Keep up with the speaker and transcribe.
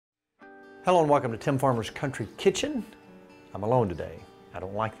Hello and welcome to Tim Farmer's Country Kitchen. I'm alone today. I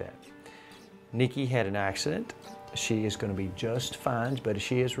don't like that. Nikki had an accident. She is going to be just fine, but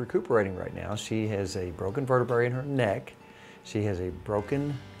she is recuperating right now. She has a broken vertebrae in her neck. She has a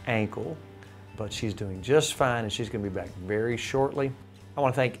broken ankle, but she's doing just fine and she's going to be back very shortly. I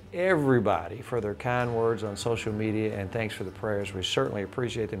want to thank everybody for their kind words on social media and thanks for the prayers. We certainly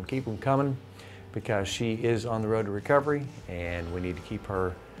appreciate them. Keep them coming because she is on the road to recovery and we need to keep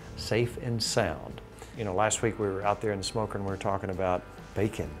her safe and sound. You know, last week we were out there in the smoker and we were talking about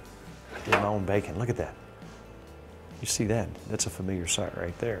bacon. I did my own bacon. Look at that. You see that? That's a familiar sight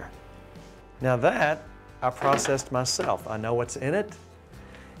right there. Now that I processed myself. I know what's in it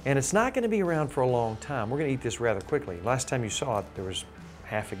and it's not going to be around for a long time. We're going to eat this rather quickly. Last time you saw it, there was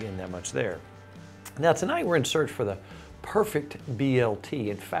half again that much there. Now tonight we're in search for the perfect BLT.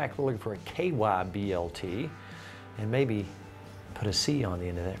 In fact, we're looking for a KY BLT and maybe put a C on the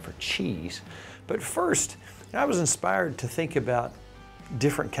end of that for cheese. But first, I was inspired to think about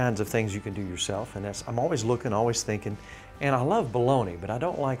different kinds of things you can do yourself, and I'm always looking, always thinking, and I love bologna, but I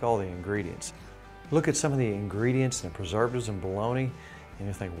don't like all the ingredients. Look at some of the ingredients and the preservatives in bologna, and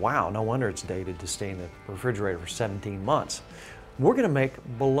you think, wow, no wonder it's dated to stay in the refrigerator for 17 months. We're gonna make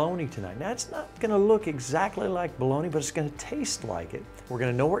bologna tonight. Now, it's not gonna look exactly like bologna, but it's gonna taste like it. We're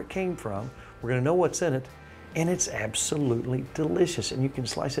gonna know where it came from, we're gonna know what's in it, and it's absolutely delicious. And you can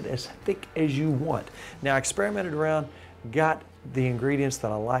slice it as thick as you want. Now, I experimented around, got the ingredients that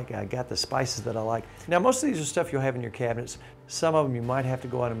I like, I got the spices that I like. Now, most of these are stuff you'll have in your cabinets. Some of them you might have to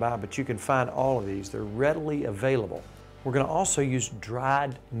go out and buy, but you can find all of these. They're readily available. We're gonna also use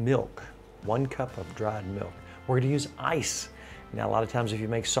dried milk, 1 cup of dried milk. We're gonna use ice. Now, a lot of times if you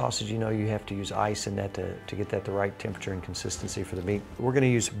make sausage, you know you have to use ice in that to get that the right temperature and consistency for the meat. We're gonna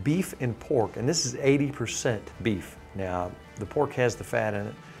use beef and pork, and this is 80% beef. Now, the pork has the fat in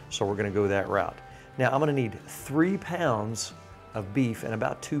it, so we're gonna go that route. Now, I'm gonna need 3 pounds of beef and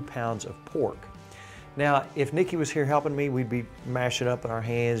about 2 pounds of pork. Now, if Nikki was here helping me, we'd be mashing up in our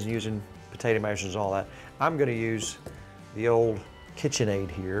hands, using potato mashers and all that. I'm gonna use the old KitchenAid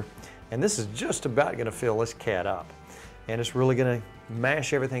here, and this is just about gonna fill this cat up. And it's really gonna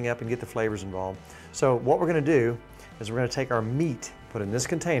mash everything up and get the flavors involved. So what we're gonna do is we're gonna take our meat, put it in this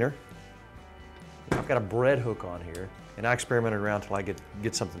container. I've got a bread hook on here, and I experimented around till I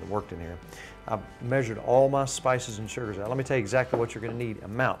get something that worked in here. I've measured all my spices and sugars out. Let me tell you exactly what you're gonna need,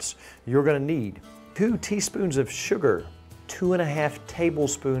 amounts. You're gonna need 2 teaspoons of sugar, 2.5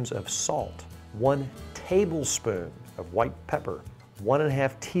 tablespoons of salt, 1 tablespoon of white pepper,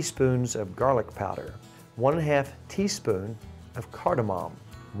 1.5 teaspoons of garlic powder, 1.5 teaspoon of cardamom,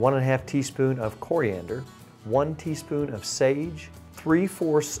 1.5 teaspoon of coriander, 1 teaspoon of sage,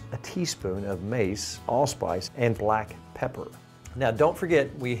 3/4 a teaspoon of mace, allspice, and black pepper. Now don't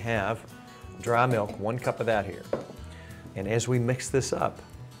forget we have dry milk, 1 cup of that here. And as we mix this up,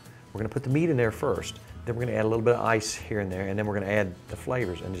 we're gonna put the meat in there first, then we're gonna add a little bit of ice here and there, and then we're gonna add the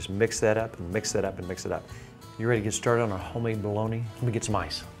flavors and just mix that up and mix that up and mix it up. You ready to get started on our homemade bologna? Let me get some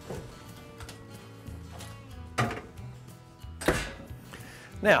ice.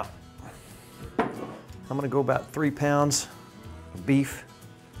 Now, I'm gonna go about 3 pounds of beef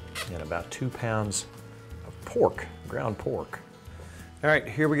and about 2 pounds of pork, ground pork. All right,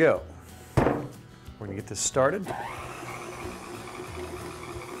 here we go. We're gonna get this started.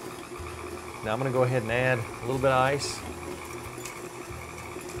 Now I'm gonna go ahead and add a little bit of ice.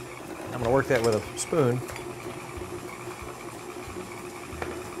 I'm gonna work that with a spoon.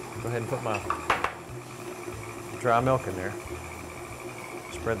 Go ahead and put my dry milk in there.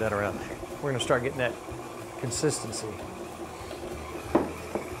 Spread that around. We're gonna start getting that consistency.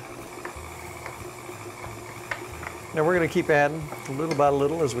 Now we're gonna keep adding little by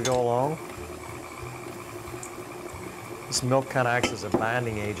little as we go along. This milk kind of acts as a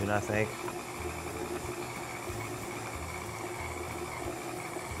binding agent, I think.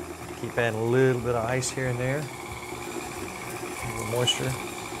 Keep adding a little bit of ice here and there. A little moisture.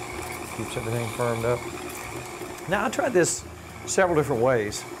 Keeps everything firmed up. Now I tried this several different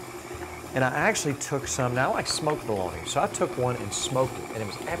ways, and I actually took some. Now I like smoked bologna, so I took one and smoked it, and it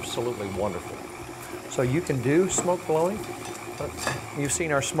was absolutely wonderful. So you can do smoked bologna. You've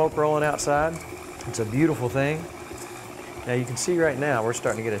seen our smoke rolling outside. It's a beautiful thing. Now you can see right now we're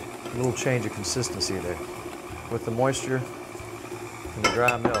starting to get a little change of consistency there. With the moisture and the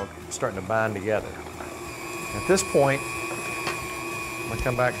dry milk, it's starting to bind together. At this point, I'm gonna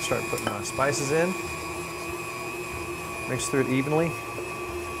come back and start putting my spices in. Mix through it evenly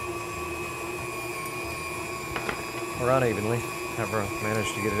or unevenly, however I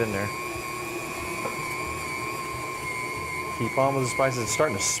managed to get it in there. Keep on with the spices. It's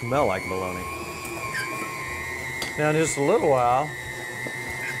starting to smell like bologna. Now in just a little while,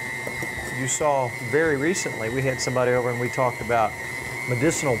 you saw very recently, we had somebody over and we talked about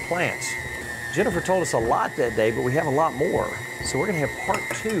medicinal plants. Jennifer told us a lot that day, but we have a lot more. So we're gonna have part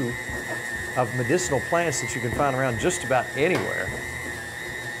 2 of medicinal plants that you can find around just about anywhere.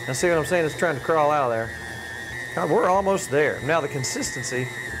 Now see what I'm saying? It's trying to crawl out of there. God, we're almost there. Now the consistency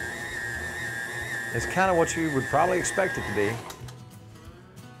is kind of what you would probably expect it to be.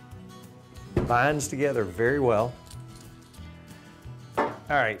 Binds together very well. All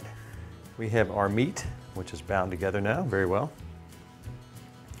right, we have our meat, which is bound together now very well.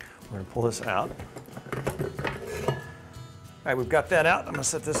 We're gonna pull this out. All right, we've got that out. I'm gonna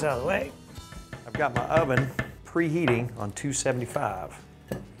set this out of the way. I've got my oven preheating on 275.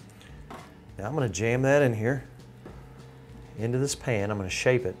 Now I'm gonna jam that in here into this pan. I'm gonna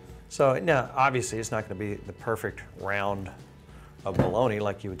shape it. So now, obviously it's not gonna be the perfect round of bologna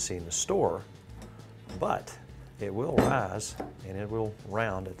like you would see in the store, but it will rise and it will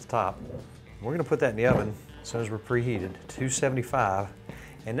round at the top. We're gonna put that in the oven as soon as we're preheated, 275.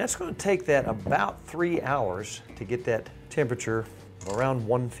 And that's gonna take that about 3 hours to get that temperature around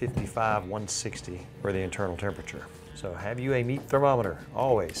 155, 160 for the internal temperature. So have you a meat thermometer,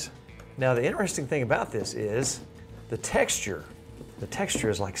 always. Now the interesting thing about this is the texture. The texture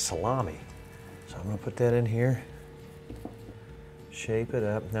is like salami. So I'm gonna put that in here, shape it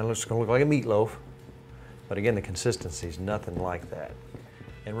up. Now it's gonna look like a meatloaf, but again, the consistency is nothing like that.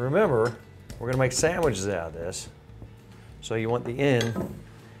 And remember, we're gonna make sandwiches out of this. So you want the end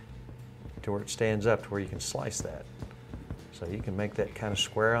to where it stands up to where you can slice that. So you can make that kind of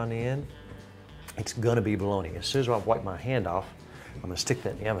square on the end. It's gonna be bologna. As soon as I wipe my hand off, I'm gonna stick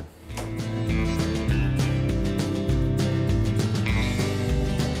that in the oven.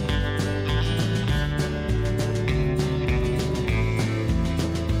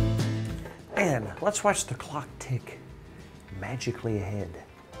 And let's watch the clock tick magically ahead.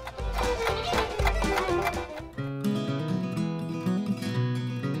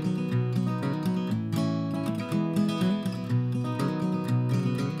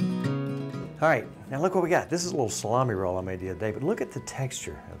 All right, now look what we got. This is a little salami roll I made the other day, but look at the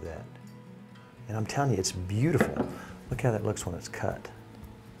texture of that. And I'm telling you, it's beautiful. Look how that looks when it's cut.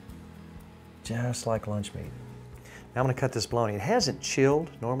 Just like lunch meat. Now I'm gonna cut this bologna. It hasn't chilled.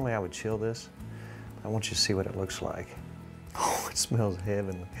 Normally I would chill this. I want you to see what it looks like. Oh, it smells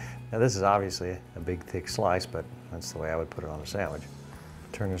heavenly. Now this is obviously a big thick slice, but that's the way I would put it on a sandwich.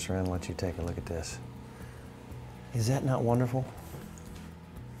 Turn this around and let you take a look at this. Is that not wonderful?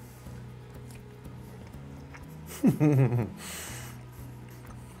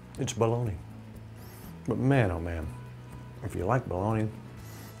 It's bologna. But man, oh man, if you like bologna,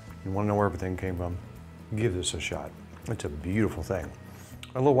 you want to know where everything came from, give this a shot. It's a beautiful thing.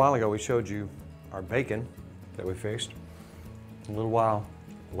 A little while ago, we showed you our bacon that we fixed. A little while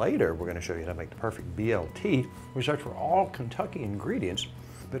later, we're going to show you how to make the perfect BLT. We search for all Kentucky ingredients.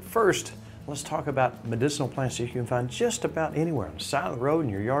 But first, let's talk about medicinal plants that you can find just about anywhere, on the side of the road, in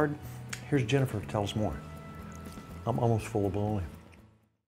your yard. Here's Jennifer to tell us more. I'm almost full of bologna.